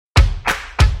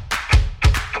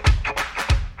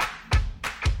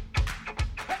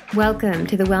Welcome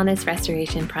to the Wellness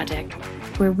Restoration Project,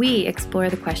 where we explore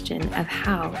the question of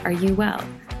how are you well?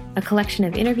 A collection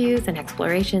of interviews and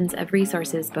explorations of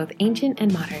resources both ancient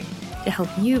and modern to help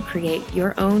you create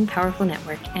your own powerful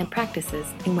network and practices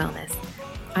in wellness.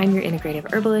 I'm your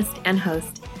integrative herbalist and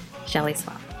host, Shelley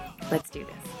Swap. Let's do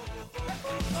this.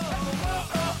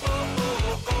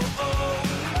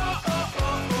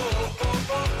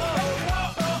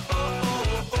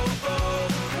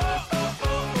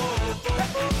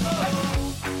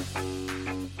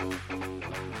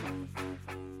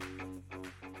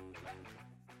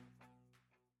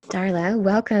 Darla,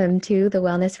 welcome to the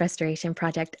Wellness Restoration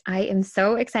Project. I am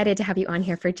so excited to have you on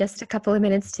here for just a couple of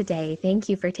minutes today. Thank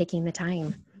you for taking the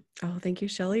time. Oh, thank you,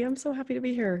 Shelley. I'm so happy to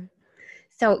be here.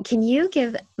 So can you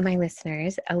give my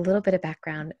listeners a little bit of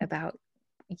background about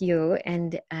you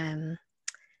and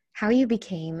how you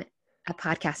became a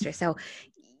podcaster? So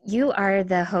you are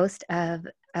the host of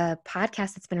a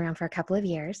podcast that's been around for a couple of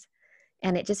years,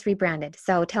 and it just rebranded.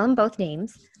 So tell them both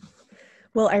names.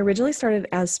 Well, I originally started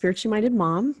as Spiritually Minded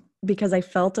Mom because I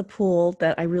felt a pull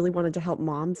that I really wanted to help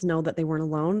moms know that they weren't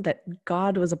alone, that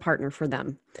God was a partner for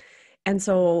them. And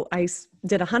so I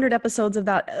did 100 episodes of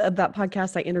that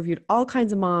podcast. I interviewed all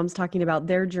kinds of moms talking about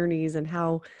their journeys and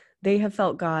how they have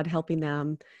felt God helping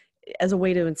them as a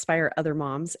way to inspire other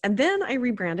moms. And then I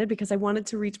rebranded because I wanted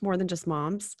to reach more than just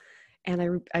moms.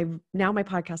 And I now my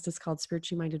podcast is called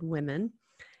Spiritually Minded Women.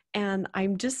 And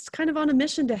I'm just kind of on a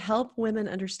mission to help women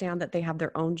understand that they have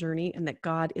their own journey and that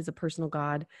God is a personal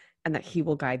God and that He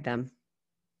will guide them.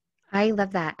 I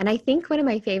love that. And I think one of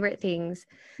my favorite things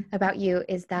about you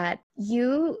is that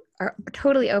you are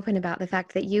totally open about the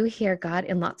fact that you hear God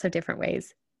in lots of different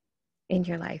ways in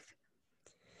your life.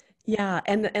 Yeah.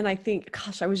 And I think,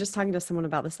 gosh, I was just talking to someone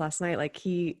about this last night. Like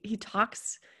he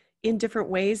talks in different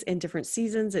ways, in different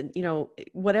seasons, and,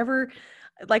 whatever.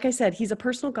 Like I said, He's a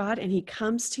personal God and He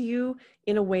comes to you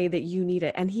in a way that you need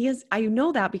it. And I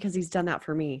know that because He's done that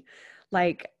for me.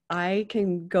 Like I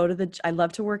can go I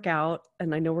love to work out,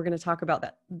 and I know we're going to talk about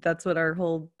that. That's what our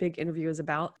whole big interview is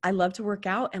about. I love to work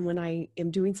out. And when I am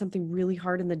doing something really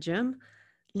hard in the gym,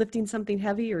 lifting something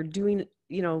heavy or doing,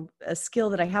 a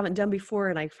skill that I haven't done before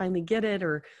and I finally get it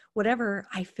or whatever,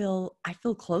 I feel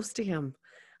close to Him.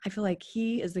 I feel like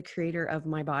He is the creator of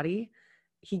my body.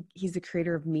 He's the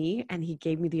creator of me, and He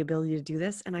gave me the ability to do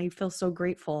this. And I feel so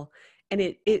grateful.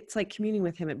 And it's like communing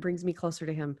with Him. It brings me closer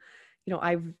to Him.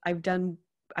 I've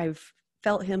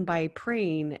felt Him by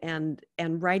praying and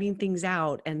writing things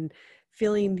out and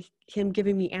feeling Him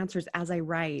giving me answers as I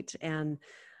write. And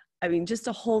I mean, just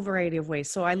a whole variety of ways.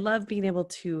 So I love being able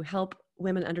to help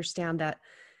women understand that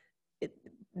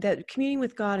that communing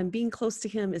with God and being close to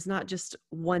Him is not just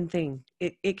one thing.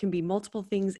 It can be multiple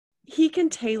things. He can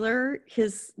tailor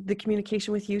the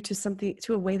communication with you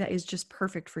to a way that is just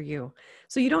perfect for you.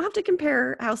 So you don't have to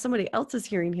compare how somebody else is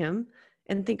hearing Him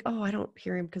and think, oh, I don't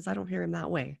hear Him because I don't hear Him that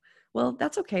way. Well,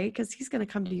 that's okay, because He's going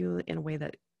to come to you in a way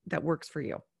that works for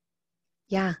you.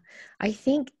 Yeah, I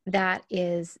think that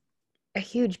is a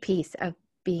huge piece of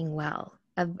being well,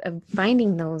 of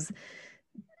finding those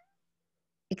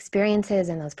experiences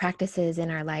and those practices in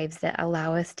our lives that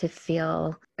allow us to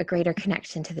feel a greater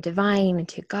connection to the divine,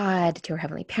 to God, to our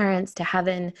heavenly parents, to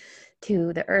heaven,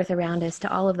 to the earth around us, to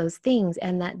all of those things,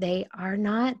 and that they are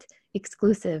not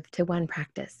exclusive to one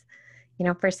practice.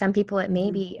 For some people, it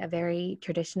may be a very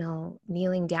traditional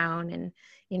kneeling down and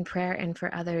in prayer, and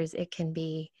for others, it can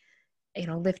be,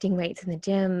 lifting weights in the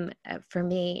gym. For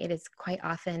me, it is quite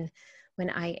often when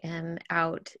I am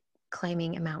out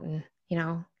climbing a mountain,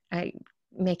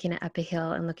 making it up a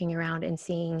hill and looking around and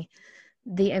seeing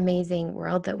the amazing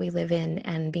world that we live in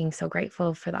and being so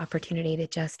grateful for the opportunity to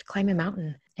just climb a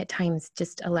mountain at times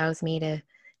just allows me to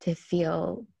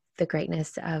feel the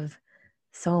greatness of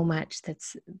so much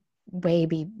that's way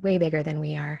bigger than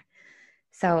we are.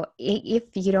 So if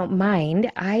you don't mind,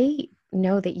 I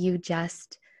know that you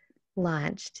just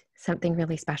launched something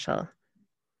really special.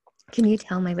 Can you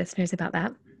tell my listeners about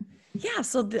that? Yeah.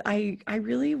 So I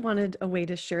really wanted a way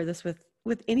to share this with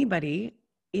anybody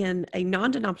in a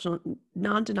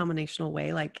non-denominational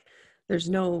way. Like there's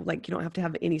no, you don't have to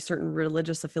have any certain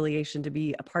religious affiliation to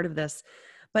be a part of this,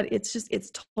 but it's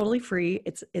totally free.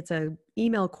 It's a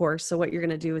email course. So what you're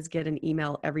going to do is get an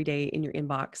email every day in your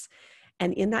inbox.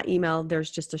 And in that email,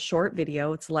 there's just a short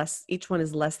video. Each one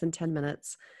is less than 10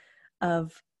 minutes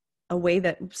of a way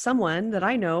that someone that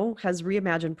I know has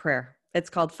reimagined prayer.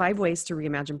 It's called 5 Ways to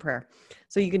Reimagine Prayer.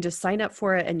 So you can just sign up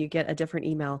for it and you get a different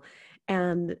email.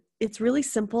 And it's really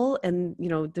simple. And,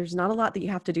 there's not a lot that you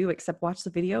have to do except watch the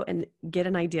video and get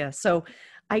an idea. So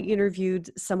I interviewed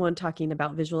someone talking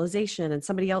about visualization and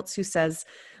somebody else who says,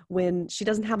 when she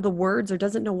doesn't have the words or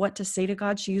doesn't know what to say to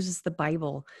God, she uses the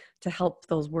Bible to help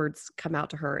those words come out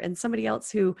to her. And somebody else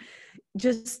who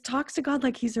just talks to God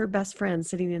like he's her best friend,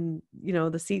 sitting in,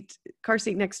 the car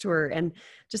seat next to her, and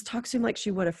just talks to him like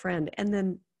she would a friend. And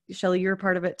then Shelley, you're a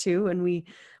part of it too. And we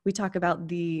talk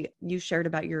about you shared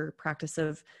about your practice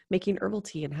of making herbal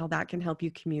tea and how that can help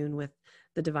you commune with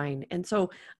the divine. And so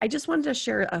I just wanted to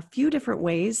share a few different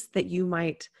ways that you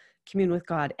might commune with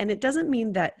God. And it doesn't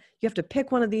mean that you have to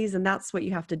pick one of these and that's what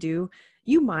you have to do.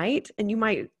 You might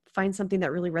find something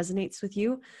that really resonates with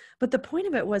you. But the point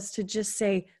of it was to just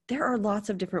say, there are lots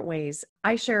of different ways.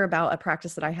 I share about a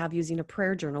practice that I have using a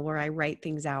prayer journal where I write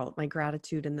things out, my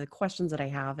gratitude and the questions that I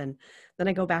have. And then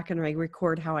I go back and I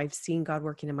record how I've seen God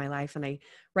working in my life. And I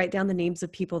write down the names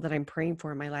of people that I'm praying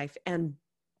for in my life. And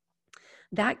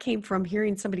that came from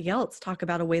hearing somebody else talk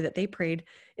about a way that they prayed.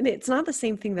 And it's not the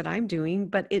same thing that I'm doing,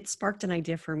 but it sparked an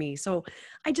idea for me. So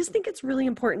I just think it's really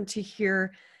important to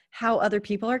hear how other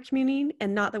people are communing,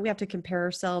 and not that we have to compare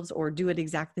ourselves or do it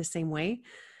exactly the same way,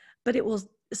 but it will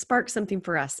spark something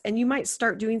for us. And you might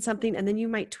start doing something and then you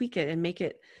might tweak it and make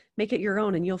it your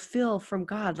own. And you'll feel from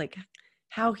God, like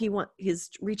how he's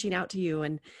reaching out to you.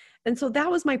 And so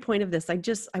that was my point of this.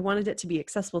 I wanted it to be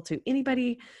accessible to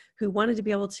anybody who wanted to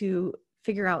be able to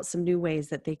figure out some new ways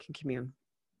that they can commune.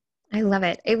 I love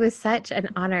it. It was such an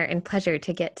honor and pleasure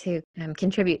to get to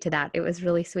contribute to that. It was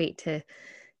really sweet to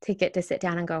get to sit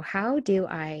down and go, how do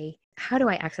I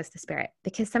access the Spirit?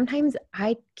 Because sometimes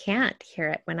I can't hear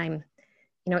it when I'm,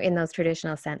 in those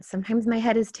traditional sense. Sometimes my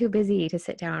head is too busy to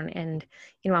sit down and,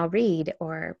 I'll read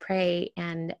or pray.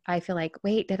 And I feel like,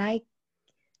 wait, did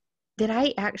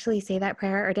I actually say that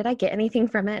prayer, or did I get anything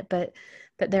from it? But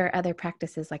there are other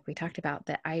practices like we talked about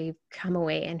that I come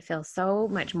away and feel so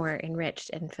much more enriched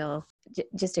and feel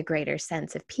just a greater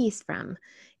sense of peace from.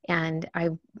 And I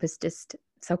was just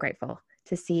so grateful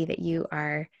to see that you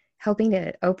are helping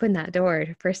to open that door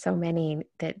for so many,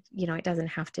 that, it doesn't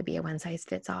have to be a one size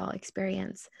fits all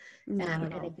experience.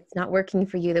 And if it's not working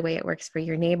for you the way it works for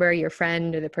your neighbor, your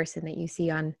friend, or the person that you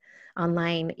see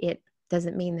online, it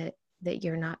doesn't mean that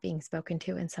you're not being spoken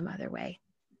to in some other way.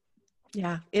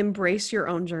 Yeah. Embrace your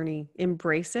own journey,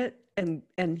 embrace it.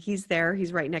 And he's there,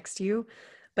 he's right next to you,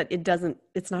 but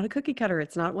it's not a cookie cutter.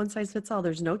 It's not one size fits all.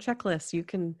 There's no checklist. You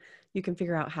can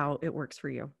figure out how it works for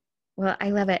you. Well,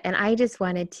 I love it. And I just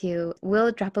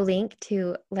we'll drop a link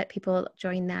to let people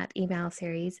join that email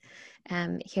series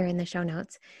here in the show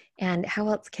notes. And how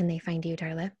else can they find you,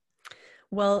 Darla?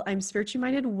 Well, I'm Spiritually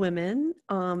Minded Women.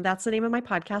 That's the name of my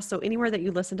podcast. So anywhere that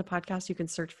you listen to podcasts, you can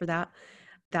search for that.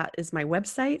 That is my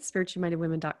website,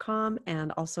 spirituallymindedwomen.com,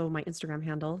 and also my Instagram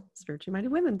handle, Spiritually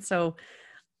Minded Women. So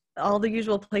all the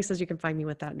usual places you can find me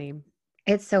with that name.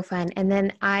 It's so fun. And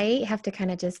then I have to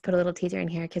kind of just put a little teaser in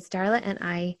here, because Darla and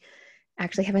I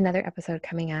actually have another episode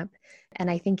coming up, and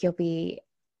I think you'll be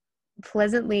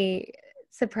pleasantly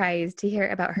surprised to hear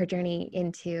about her journey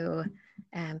into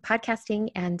podcasting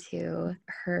and to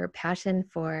her passion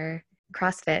for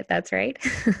CrossFit. That's right.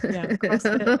 Yeah,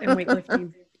 CrossFit and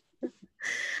weightlifting.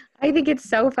 I think it's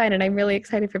so fun, and I'm really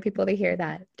excited for people to hear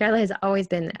that. Darla has always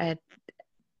been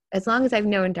as long as I've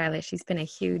known Darla, she's been a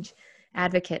huge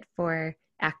advocate for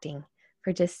acting,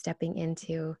 for just stepping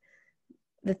into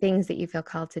the things that you feel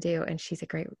called to do. And she's a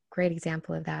great, great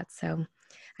example of that. So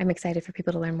I'm excited for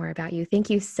people to learn more about you.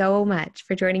 Thank you so much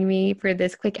for joining me for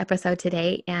this quick episode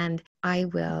today. And I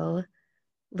will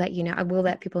let you know, I will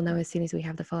let people know as soon as we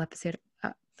have the full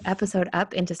episode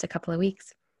up in just a couple of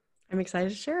weeks. I'm excited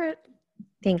to share it.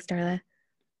 Thanks, Darla.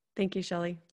 Thank you,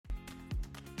 Shelley.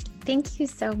 Thank you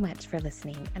so much for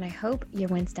listening, and I hope you're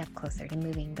one step closer to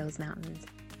moving those mountains.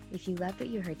 If you loved what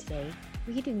you heard today,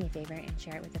 will you do me a favor and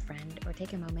share it with a friend, or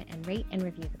take a moment and rate and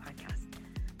review the podcast?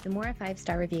 The more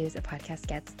 5-star reviews a podcast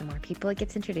gets, the more people it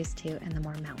gets introduced to, and the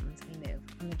more mountains we move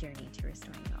on the journey to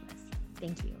restoring wellness.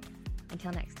 Thank you.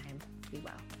 Until next time, be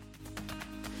well.